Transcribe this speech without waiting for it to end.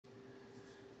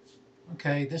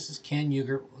Okay, this is Ken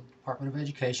Ugert with the Department of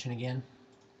Education again.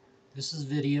 This is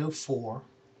video 4.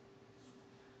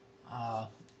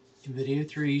 In video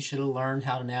 3, you should have learned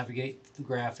how to navigate the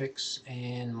graphics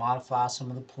and modify some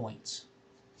of the points.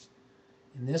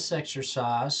 In this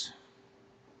exercise,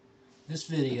 this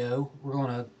video, we're going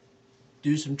to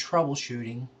do some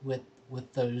troubleshooting with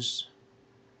those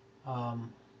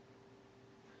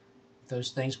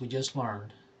things we just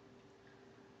learned.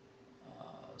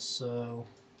 So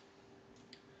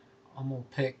I'm going to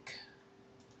pick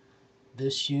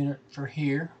this unit for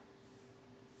here.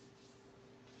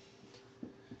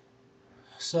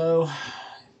 So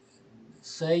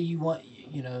say you want,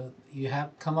 you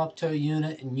have come up to a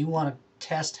unit and you want to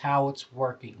test how it's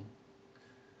working.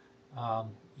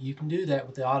 You can do that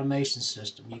with the automation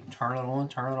system. You can turn it on,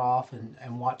 turn it off,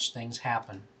 and watch things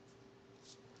happen.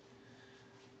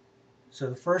 So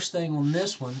the first thing on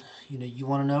this one, you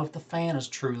want to know if the fan is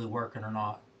truly working or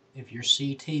not. If your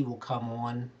CT will come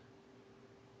on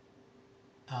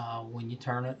when you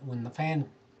turn it, when the fan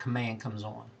command comes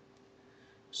on.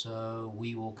 So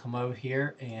we will come over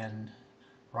here and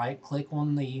right click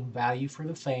on the value for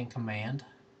the fan command.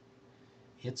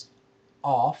 It's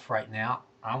off right now.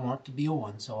 I want it to be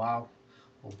on, so I'll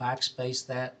backspace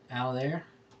that out of there,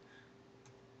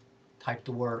 type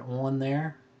the word on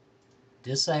there,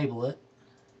 disable it,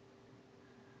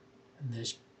 and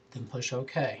then push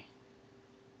OK.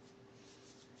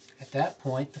 At that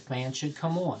point, the fan should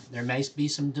come on. There may be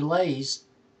some delays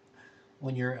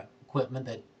on your equipment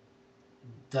that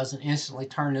doesn't instantly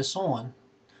turn this on.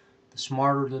 The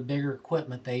smarter, the bigger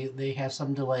equipment, they have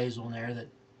some delays on there that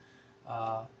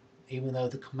even though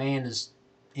the command is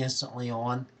instantly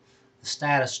on, the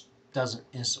status doesn't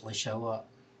instantly show up.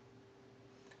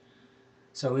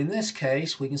 So in this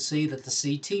case, we can see that the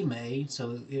CT made,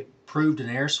 so it proved an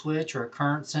air switch or a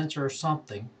current sensor or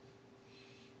something.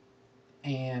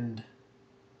 And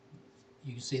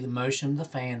you can see the motion of the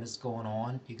fan that's going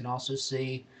on. You can also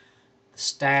see the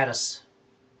status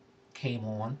came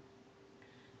on.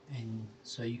 And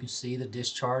so you can see the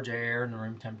discharge air and the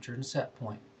room temperature and set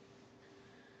point.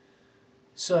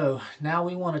 So now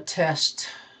we want to test.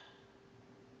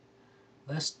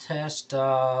 Let's test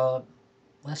the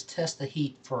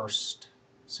heat first,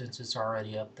 since it's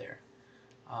already up there.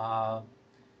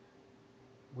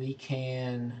 We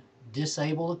can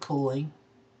disable the cooling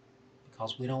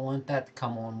because we don't want that to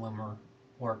come on when we're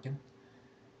working.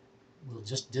 We'll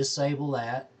just disable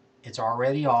that. It's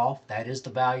already off. That is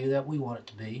the value that we want it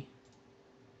to be.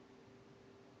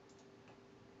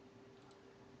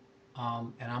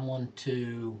 And I want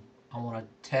to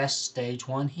test stage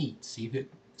 1 heat. See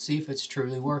if it's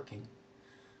truly working.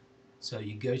 So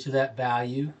you go to that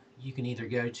value. You can either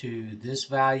go to this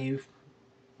value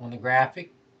on the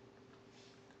graphic,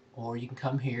 or you can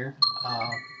come here.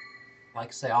 Like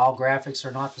I say, all graphics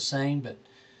are not the same, but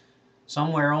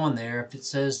somewhere on there, if it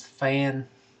says the fan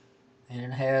and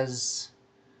it has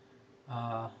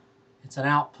it's an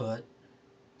output,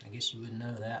 I guess you wouldn't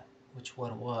know that which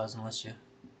one it was unless you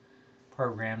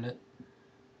programmed it,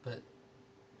 but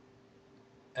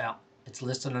it's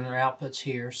listed under outputs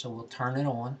here. So we'll turn it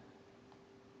on,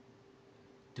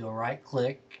 do a right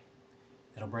click,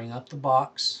 it'll bring up the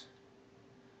box.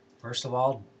 First of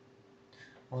all,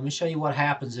 let me show you what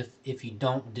happens if you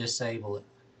don't disable it.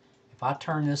 If I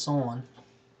turn this on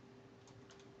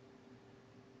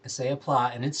and say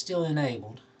apply, and it's still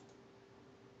enabled,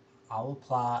 I'll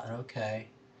apply and OK.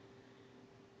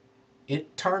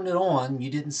 It turned it on.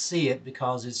 You didn't see it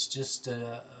because it's just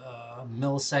a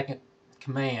millisecond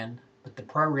command, but the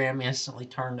program instantly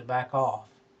turned it back off.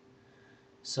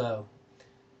 So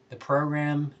the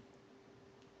program,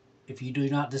 if you do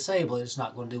not disable it, it's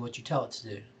not going to do what you tell it to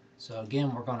do. So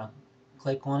again, we're going to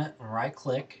click on it and right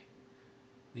click.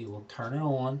 We will turn it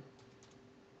on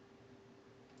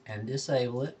and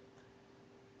disable it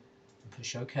and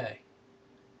push OK. At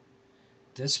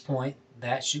this point,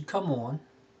 that should come on,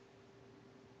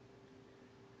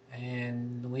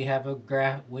 and we have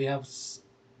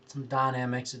some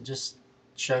dynamics that just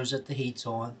shows that the heat's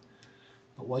on.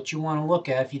 But what you want to look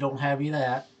at, if you don't have any of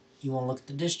that, you want to look at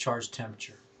the discharge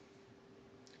temperature.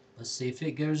 Let's see if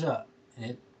it goes up. And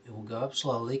it will go up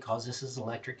slowly because this is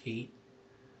electric heat.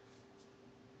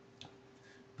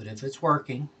 But if it's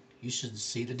working, you should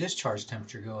see the discharge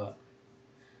temperature go up.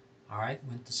 Alright,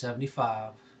 went to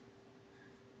 75.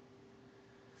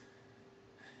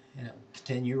 And it will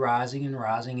continue rising and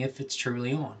rising if it's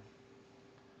truly on.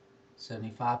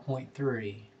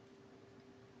 75.3.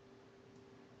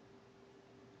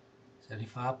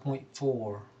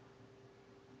 75.4.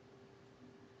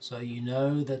 So you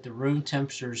know that the room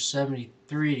temperature is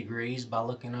 73 degrees by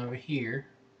looking over here.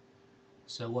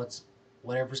 So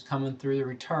whatever's coming through the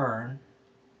return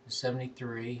is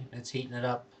 73. It's heating it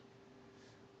up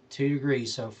 2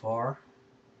 degrees so far.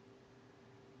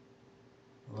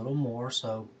 A little more,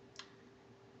 so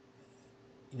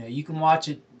you can watch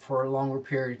it for a longer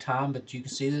period of time, but you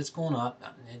can see that it's going up.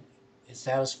 It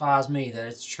satisfies me that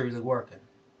it's truly working.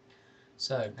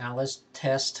 So now let's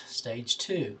test stage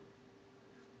 2.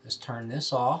 Let's turn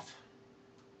this off.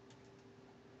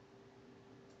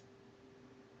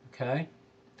 Okay,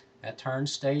 that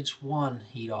turns stage 1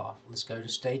 heat off. Let's go to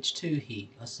stage 2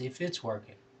 heat. Let's see if it's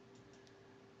working.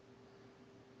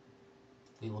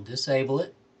 We will disable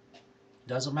it.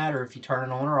 Doesn't matter if you turn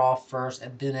it on or off first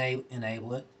and then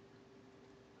enable it.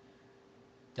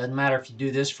 Doesn't matter if you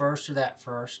do this first or that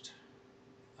first.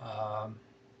 As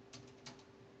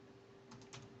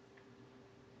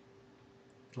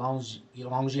long as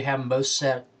you have them both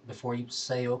set before you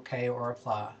say OK or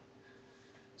apply.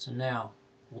 So now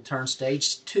we'll turn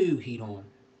stage 2 heat on.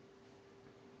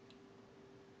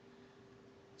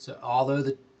 So although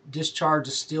the discharge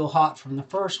is still hot from the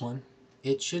first one,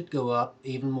 it should go up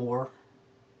even more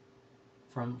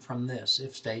from this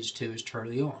if stage 2 is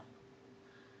truly on.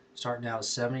 Starting out at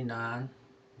 79,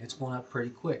 it's going up pretty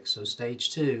quick. So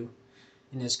stage 2,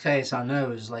 in this case, I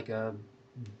know is like a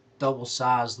double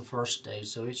size the first stage,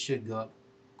 so it should go up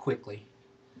quickly.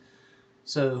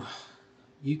 So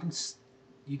you can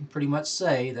pretty much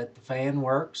say that the fan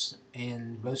works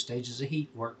and both stages of heat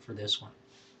work for this one.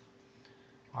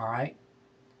 Alright,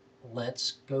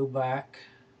 let's go back.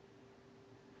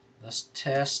 Let's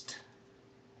test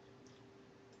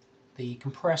the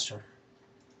compressor.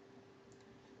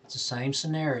 It's the same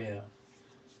scenario.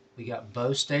 We got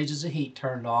both stages of heat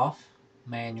turned off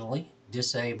manually,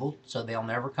 disabled, so they'll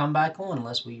never come back on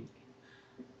unless we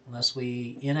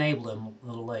enable them a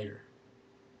little later.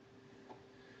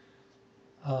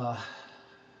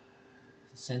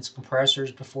 Since compressor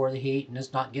is before the heat and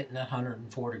it's not getting that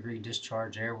 104 degree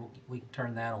discharge air, we can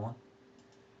turn that on.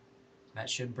 That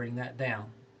should bring that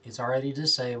down. It's already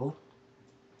disabled.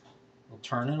 We'll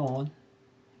turn it on.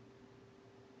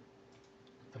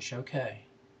 Push OK.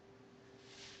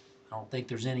 I don't think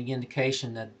there's any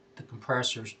indication that the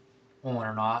compressor's on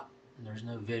or not. There's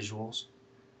no visuals.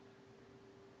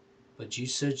 But you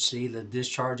should see the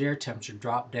discharge air temperature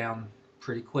drop down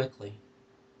pretty quickly.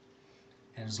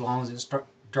 And as long as it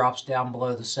drops down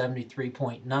below the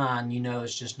 73.9, you know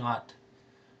it's just not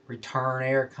return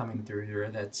air coming through there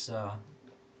that's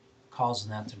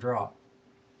causing that to drop.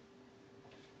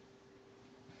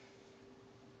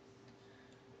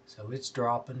 So it's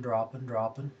dropping, dropping,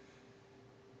 dropping.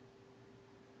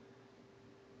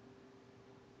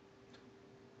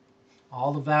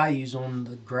 All the values on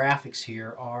the graphics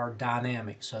here are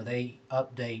dynamic, so they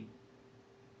update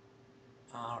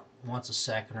once a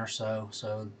second or so.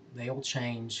 So they will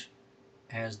change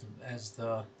as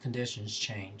the conditions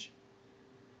change.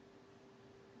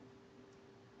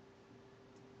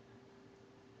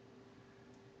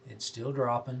 It's still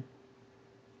dropping.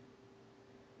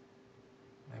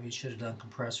 Maybe you should have done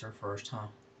compressor first, huh?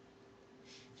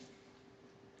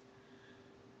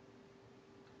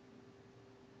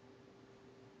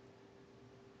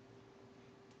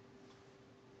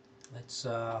 Let's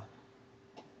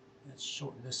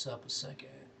shorten this up a second.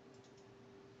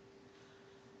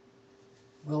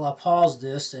 Well, I paused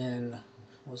this and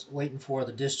was waiting for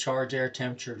the discharge air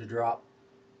temperature to drop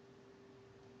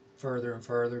further and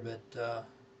further, but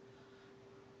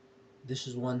this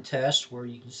is one test where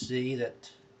you can see that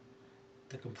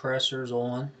the compressor is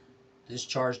on.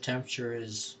 Discharge temperature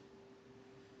is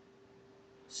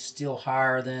still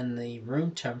higher than the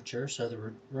room temperature, so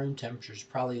the room temperature is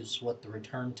probably what the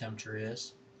return temperature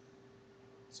is.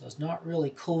 So it's not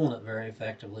really cooling it very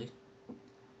effectively.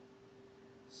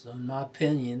 So in my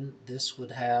opinion, this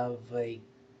would have a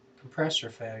compressor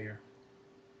failure.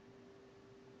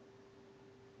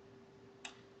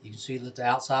 You can see that the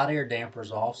outside air damper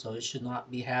is off, so it should not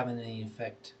be having any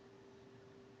effect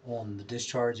on the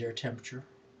discharge air temperature.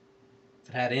 If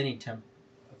it had any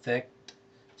effect,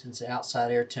 since the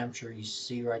outside air temperature you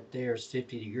see right there is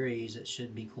 50 degrees, it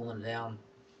should be cooling down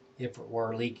if it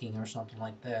were leaking or something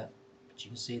like that. But you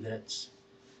can see that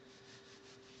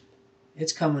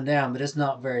it's coming down, but it's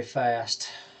not very fast.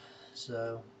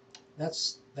 So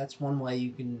that's one way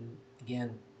you can,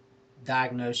 again,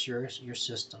 diagnose your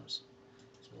systems.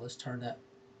 So let's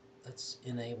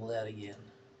enable that again.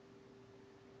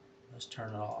 Let's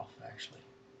turn it off, actually.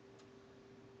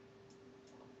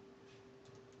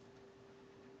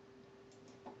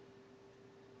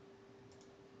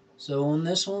 So on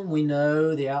this one, we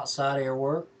know the outside air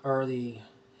work, or the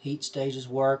heat stages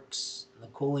works, the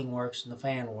cooling works, and the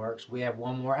fan works, we have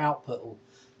one more output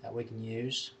that we can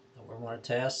use that we're going to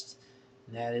test,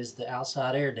 and that is the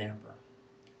outside air damper.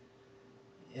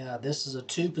 This is a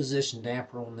 2-position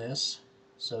damper on this,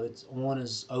 so it's on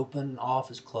is open, off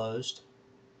is closed.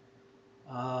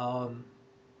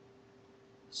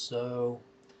 So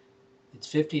it's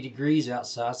 50 degrees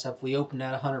outside, so if we open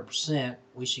that 100%,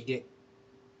 we should get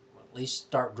at least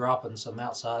start dropping some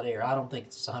outside air. I don't think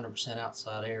it's 100%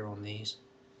 outside air on these,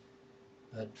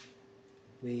 but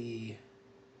we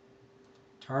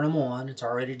turn them on. It's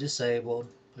already disabled.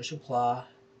 Push apply.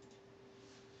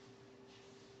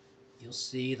 You'll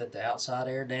see that the outside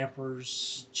air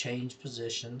dampers change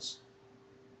positions.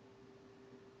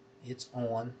 It's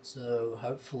on, so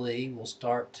hopefully we'll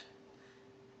start.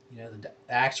 The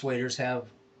actuators have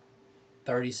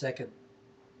 30-second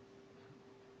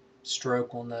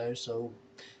stroke on those, so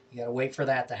you got to wait for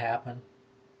that to happen.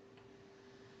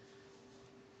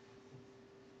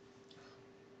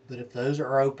 But if those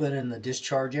are open and the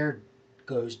discharge air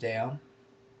goes down,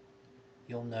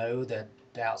 you'll know that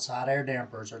the outside air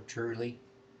dampers are truly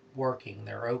working.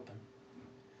 They're open.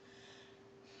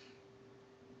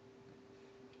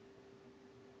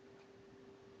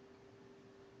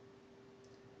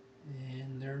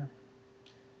 And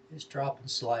it's dropping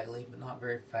slightly, but not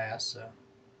very fast. So,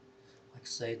 like I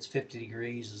say, it's 50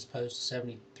 degrees as opposed to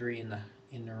 73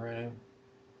 in the room.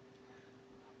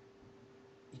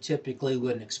 You typically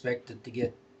wouldn't expect it to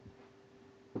get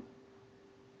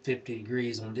 50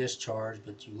 degrees on discharge,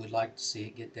 but you would like to see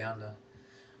it get down to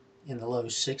in the low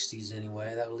 60s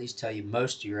anyway. That would at least tell you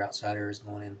most of your outside air is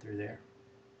going in through there.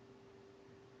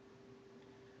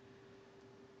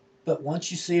 But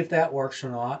once you see if that works or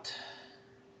not,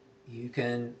 you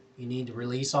need to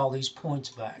release all these points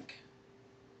back.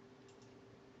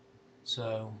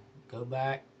 So go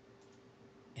back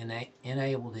and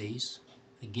enable these.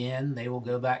 Again, they will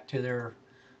go back to their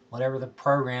whatever the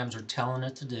programs are telling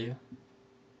it to do.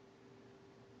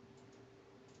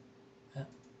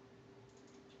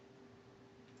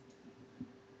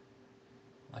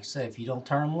 Like I say, if you don't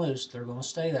turn them loose, they're going to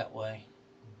stay that way.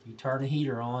 If you turn the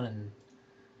heater on and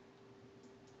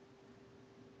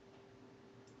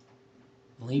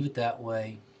leave it that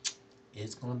way,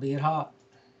 it's going to be hot.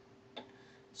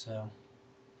 So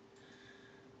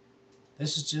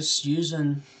this is just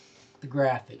using the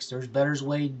graphics. There's better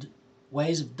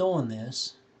ways of doing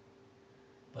this,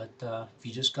 but if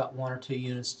you just got 1 or 2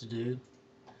 units to do,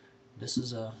 this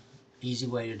is a easy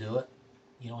way to do it.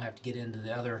 You don't have to get into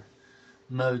the other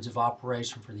modes of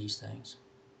operation for these things.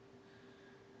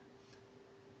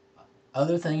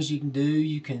 Other things you can do,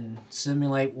 you can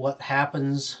simulate what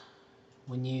happens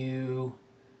when you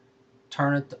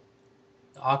turn it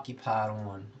occupied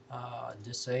on,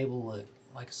 disable it.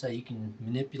 Like I say, you can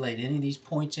manipulate any of these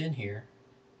points in here,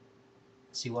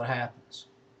 see what happens.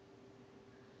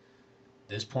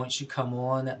 This point should come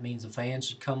on, that means the fan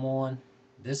should come on.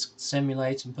 This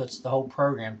simulates and puts the whole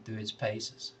program through its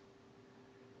paces.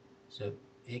 So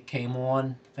it came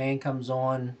on, fan comes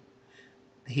on,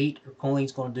 the heat or cooling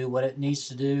is going to do what it needs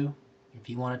to do. If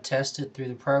you want to test it through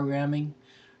the programming,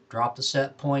 drop the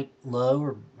set point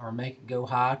low or make it go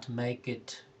high to make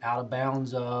it out of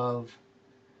bounds of,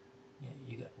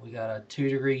 we got a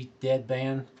 2-degree dead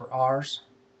band for ours.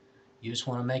 You just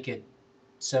want to make it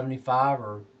 75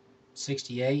 or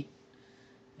 68,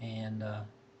 and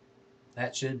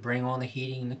that should bring on the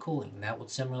heating and the cooling. That would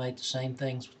simulate the same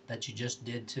things that you just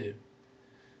did too.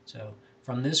 So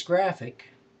from this graphic,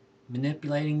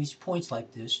 manipulating these points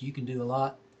like this, you can do a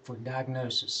lot for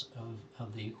diagnosis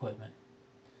of the equipment.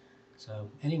 So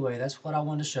anyway, that's what I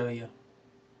wanted to show you.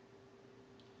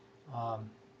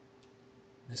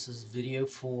 This is video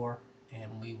 4,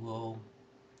 and we will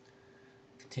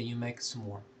continue making some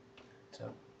more.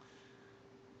 So